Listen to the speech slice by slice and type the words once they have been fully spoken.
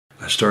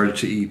started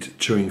to eat,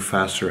 chewing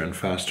faster and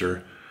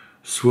faster,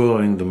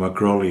 swallowing the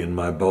macaroni in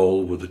my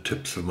bowl with the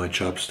tips of my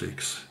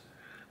chopsticks,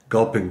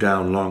 gulping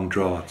down long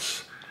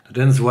draughts, the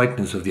dense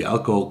whiteness of the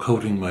alcohol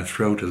coating my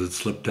throat as it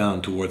slipped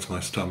down towards my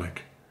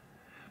stomach.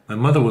 My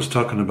mother was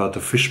talking about the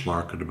fish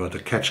market, about the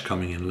catch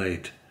coming in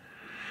late.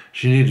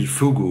 She needed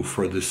fugu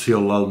for the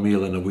seolal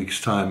meal in a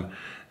week's time,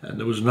 and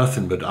there was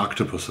nothing but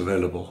octopus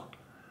available.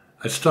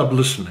 I stopped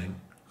listening.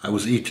 I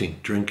was eating,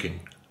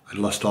 drinking. I'd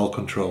lost all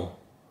control.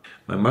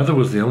 My mother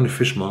was the only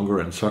fishmonger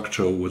in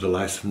Sokcho with a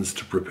license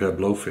to prepare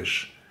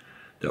blowfish.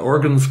 The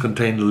organs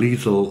contained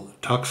lethal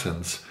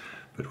toxins,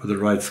 but with the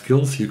right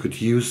skills you could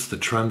use the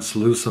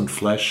translucent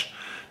flesh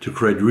to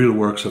create real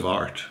works of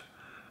art.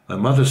 My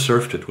mother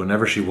served it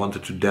whenever she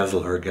wanted to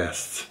dazzle her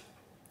guests.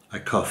 I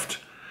coughed.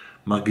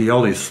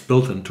 Maggioli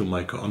spilt onto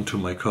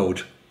my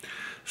coat.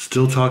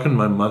 Still talking,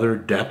 my mother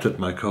dabbed at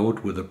my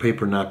coat with a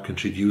paper napkin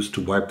she'd used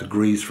to wipe the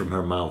grease from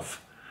her mouth.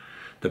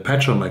 The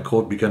patch on my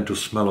coat began to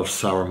smell of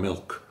sour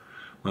milk.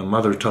 My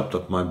mother topped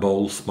up my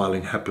bowl,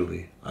 smiling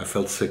happily. I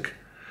felt sick.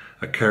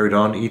 I carried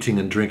on eating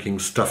and drinking,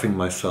 stuffing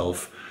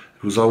myself.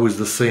 It was always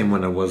the same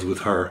when I was with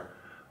her.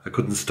 I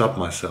couldn't stop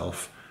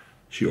myself.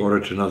 She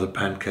ordered another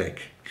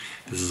pancake.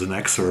 This is an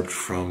excerpt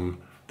from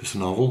this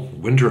novel,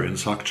 Winter in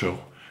Sokcho,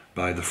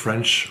 by the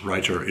French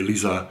writer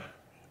Elisa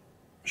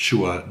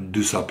Shua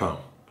Dusapin.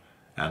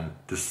 And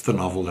this is the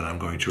novel that I'm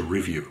going to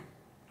review.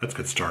 Let's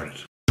get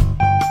started.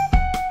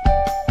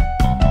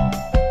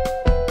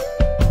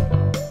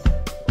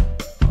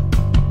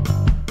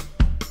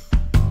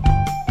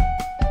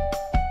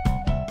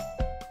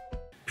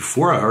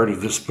 Before I heard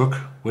of this book,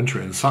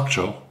 Winter in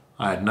Sokcho,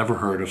 I had never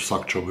heard of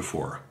Sokcho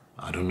before.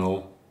 I don't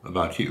know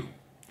about you.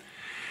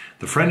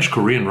 The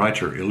French-Korean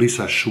writer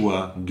Elisa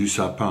Shua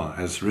Dusapin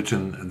has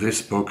written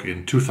this book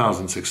in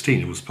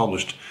 2016. It was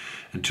published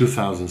in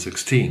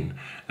 2016,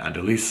 and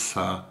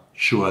Elisa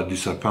Shua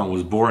Dusapin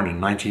was born in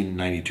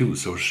 1992,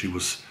 so she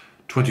was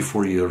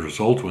 24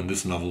 years old when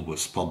this novel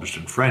was published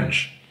in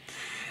French.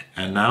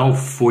 And now,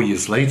 4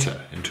 years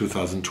later, in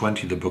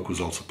 2020, the book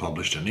was also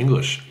published in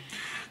English.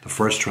 The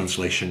first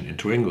translation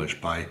into English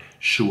by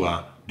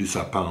Shua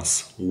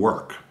Dusapin's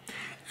work.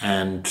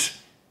 And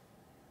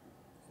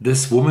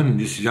this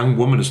young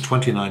woman is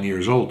 29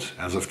 years old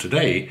as of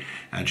today,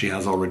 and she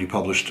has already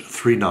published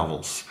 3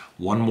 novels.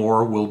 One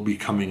more will be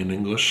coming in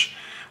English,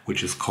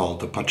 which is called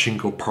The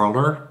Pachinko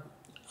Parlor.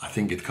 I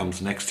think it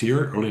comes next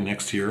year, early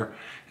next year,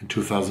 in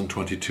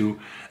 2022.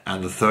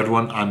 And the third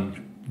one,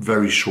 I'm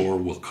very sure,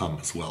 will come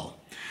as well.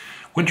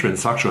 Winter in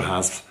Sokcho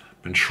has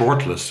been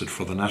shortlisted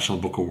for the National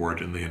Book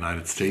Award in the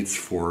United States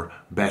for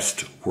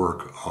Best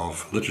Work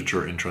of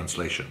Literature in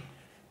Translation.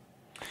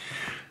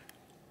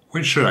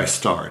 Where should I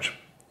start?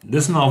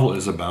 This novel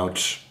is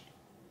about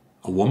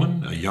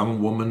a young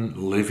woman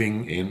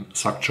living in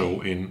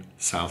Sokcho in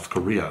South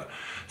Korea.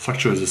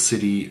 Sokcho is a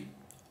city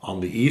on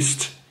the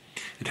east.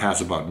 It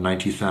has about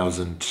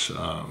 90,000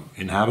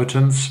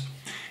 inhabitants.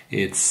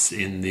 It's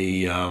in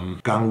the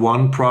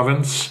Gangwon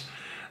province.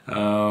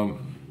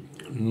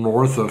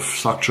 North of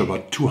Sokcho,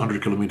 about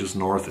 200 kilometers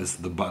north, is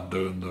the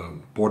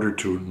border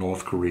to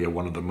North Korea,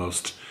 one of the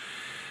most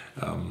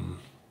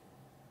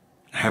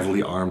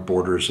heavily armed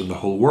borders in the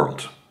whole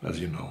world, as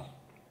you know.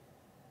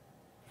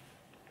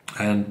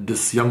 And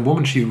this young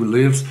woman, she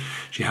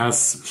has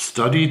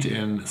studied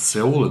in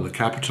Seoul, in the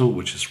capital,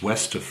 which is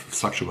west of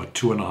Sokcho, about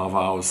 2.5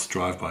 hours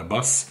drive by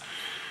bus.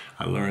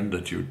 I learned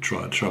that you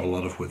travel a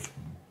lot with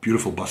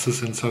beautiful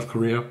buses in South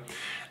Korea.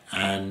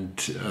 And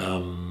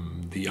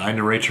the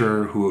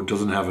narrator, who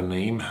doesn't have a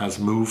name, has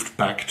moved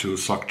back to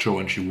Sokcho,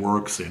 and she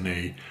works in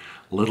a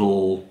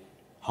little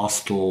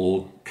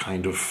hostel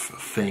kind of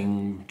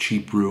thing,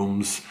 cheap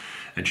rooms,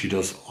 and she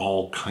does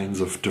all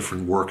kinds of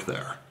different work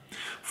there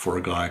for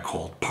a guy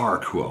called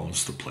Park, who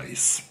owns the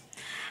place.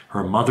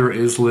 Her mother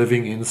is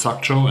living in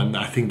Sokcho, and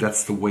I think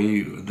that's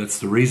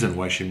the reason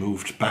why she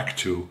moved back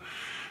to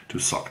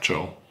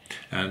Sokcho.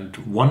 And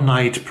one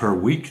night per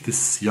week,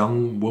 this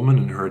young woman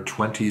in her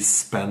 20s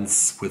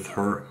spends with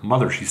her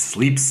mother. She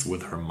sleeps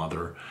with her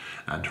mother,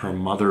 and her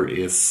mother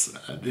it's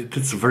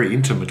a very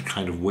intimate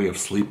kind of way of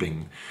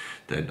sleeping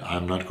that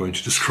I'm not going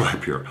to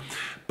describe here.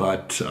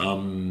 But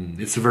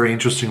it's a very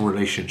interesting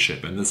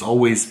relationship. And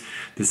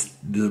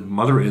the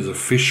mother is a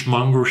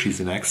fishmonger. She's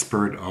an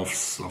expert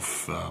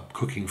of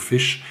cooking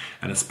fish,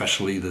 and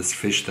especially this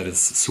fish that is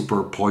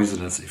super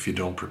poisonous if you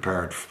don't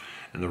prepare it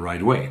in the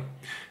right way,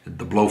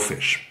 the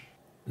blowfish.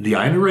 The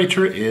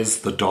narrator is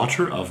the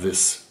daughter of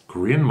this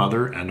Korean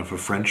mother and of a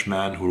French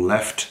man who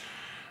left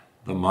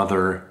the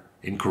mother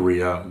in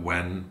Korea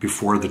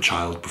before the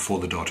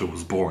daughter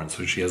was born.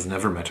 So she has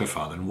never met her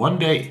father. And one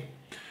day,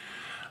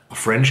 a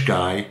French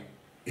guy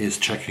is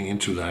checking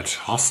into that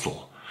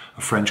hostel.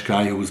 A French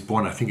guy who was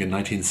born, I think, in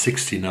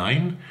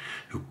 1969,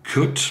 who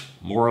could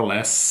more or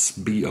less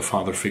be a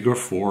father figure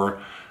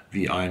for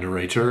the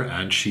narrator.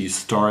 And she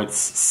starts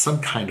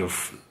some kind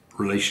of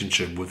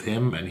relationship with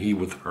him and he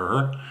with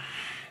her.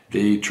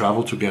 They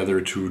travel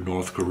together to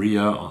North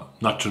Korea,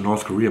 not to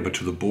North Korea, but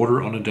to the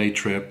border on a day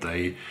trip.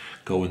 They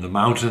go in the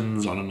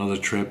mountains on another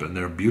trip, and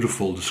there are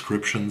beautiful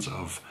descriptions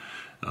of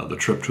the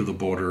trip to the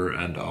border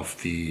and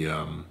of the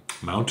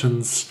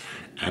mountains,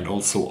 and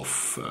also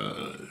of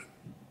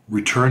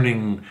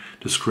returning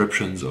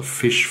descriptions of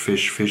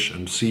fish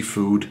and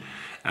seafood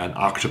and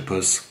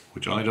octopus,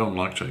 which I don't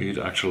like to eat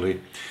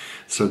actually.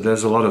 So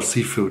there's a lot of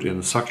seafood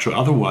in Sokcho.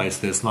 Otherwise,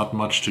 there's not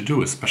much to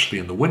do, especially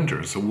in the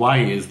winter. So why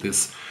is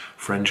this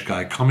French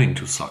guy coming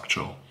to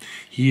Sokcho?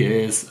 He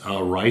is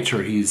a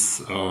writer.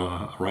 He's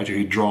a writer.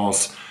 He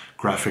draws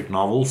graphic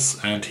novels,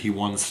 and he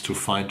wants to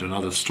find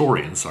another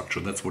story in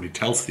Sokcho. That's what he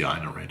tells the eye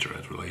narrator,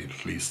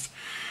 at least.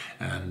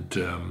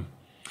 And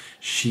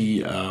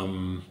she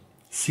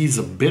sees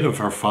a bit of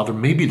her father.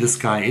 Maybe this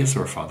guy is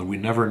her father. We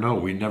never know.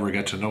 We never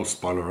get to know.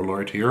 Spoiler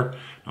alert here.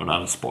 No,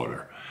 not a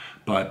spoiler.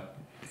 But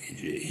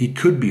he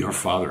could be her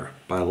father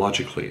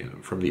biologically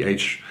from the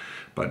age,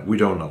 but we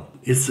don't know.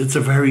 It's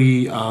a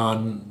very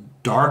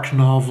dark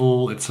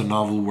novel. It's a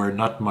novel where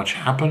not much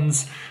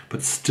happens,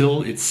 but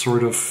still it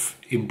sort of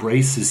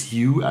embraces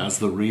you as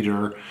the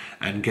reader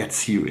and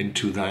gets you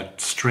into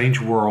that strange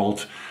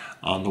world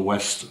on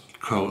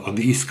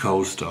the east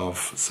coast of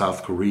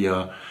South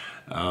Korea,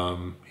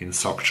 in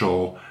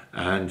Sokcho,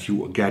 and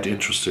you get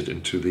interested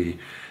into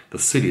the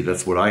city.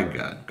 That's what I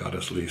got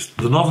at least.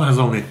 The novel has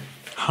only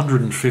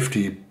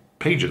 150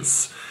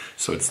 pages,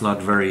 so it's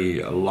not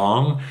very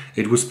long.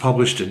 It was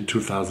published in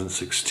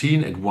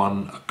 2016. It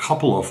won a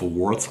couple of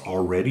awards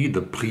already,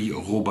 the Prix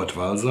Robert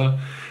Walser.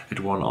 It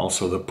won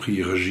also the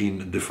Prix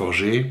Regine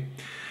Deforget.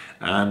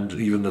 And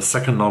even the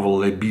second novel,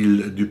 Les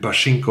Billes du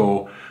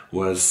Pachinko,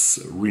 was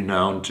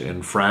renowned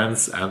in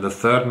France. And the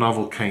third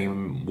novel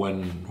came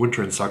when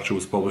Winter in Sokcho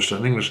was published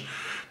in English.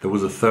 There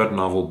was a third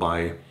novel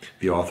by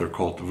the author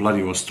called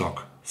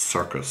Vladivostok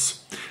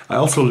Circus. I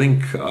also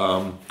link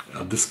a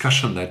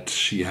discussion that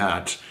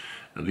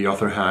the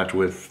author had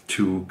with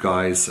two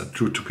guys,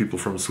 two people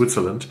from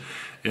Switzerland,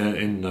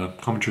 in the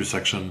commentary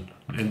section,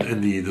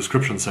 in the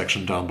description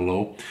section down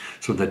below,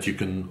 so that you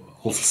can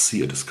also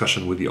see a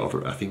discussion with the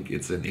author. I think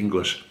it's in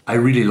English. I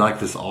really like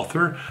this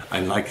author. I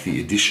like the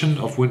edition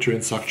of Winter in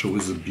Sokcho.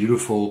 It's a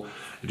beautiful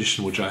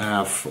edition, which I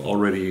have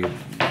already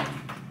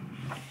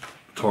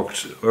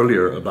talked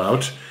earlier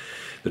about.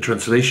 The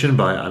translation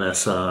by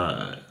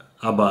Anessa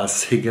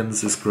Abbas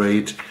Higgins is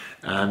great,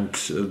 and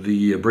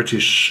the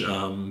British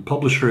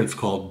publisher, it's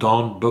called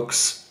Daunt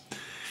Books.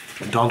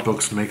 Daunt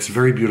Books makes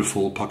very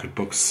beautiful pocket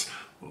books,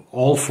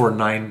 all for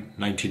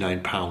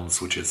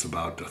 £9.99, which is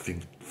about, I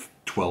think,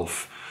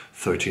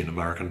 13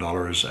 American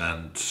dollars,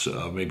 and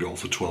maybe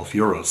also 12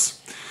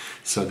 euros.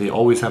 So they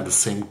always have the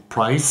same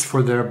price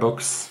for their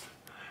books,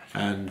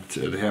 and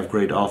they have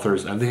great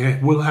authors, and they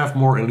will have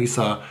more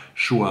Elisa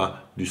Shua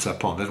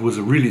Dusapin. That was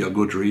really a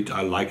good read.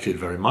 I liked it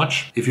very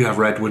much. If you have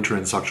read Winter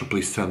in Sokcho,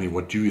 please tell me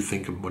what do you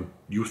think and what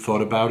you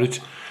thought about it.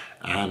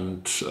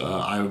 And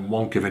I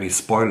won't give any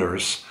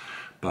spoilers,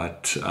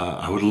 but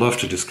I would love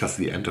to discuss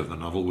the end of the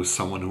novel with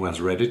someone who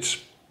has read it,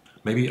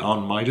 maybe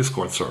on my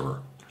Discord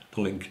server.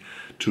 The link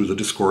to the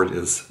Discord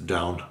is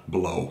down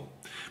below.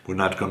 We're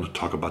not going to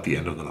talk about the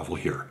end of the novel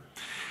here.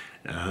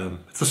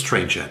 It's a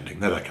strange ending,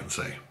 that I can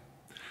say.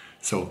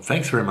 So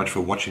thanks very much for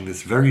watching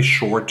this very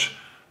short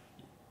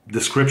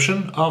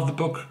description of the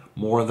book,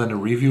 more than a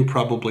review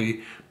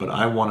probably, but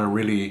I want to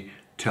really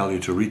tell you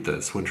to read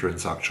this, Winter in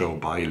Sokcho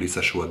by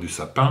Elisa Shua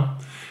Dusapin,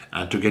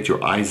 and to get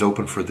your eyes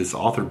open for this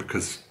author,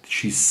 because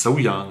she's so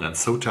young and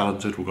so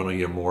talented. We're going to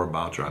hear more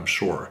about her, I'm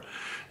sure,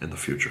 in the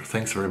future.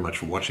 Thanks very much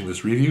for watching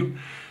this review.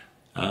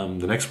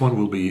 The next one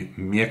will be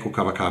Mieko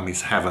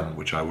Kawakami's Heaven,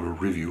 which I will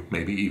review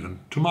maybe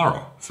even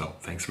tomorrow. So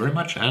thanks very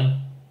much,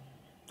 and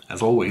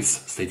as always,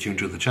 stay tuned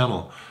to the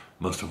channel.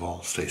 Most of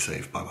all, stay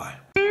safe. Bye-bye.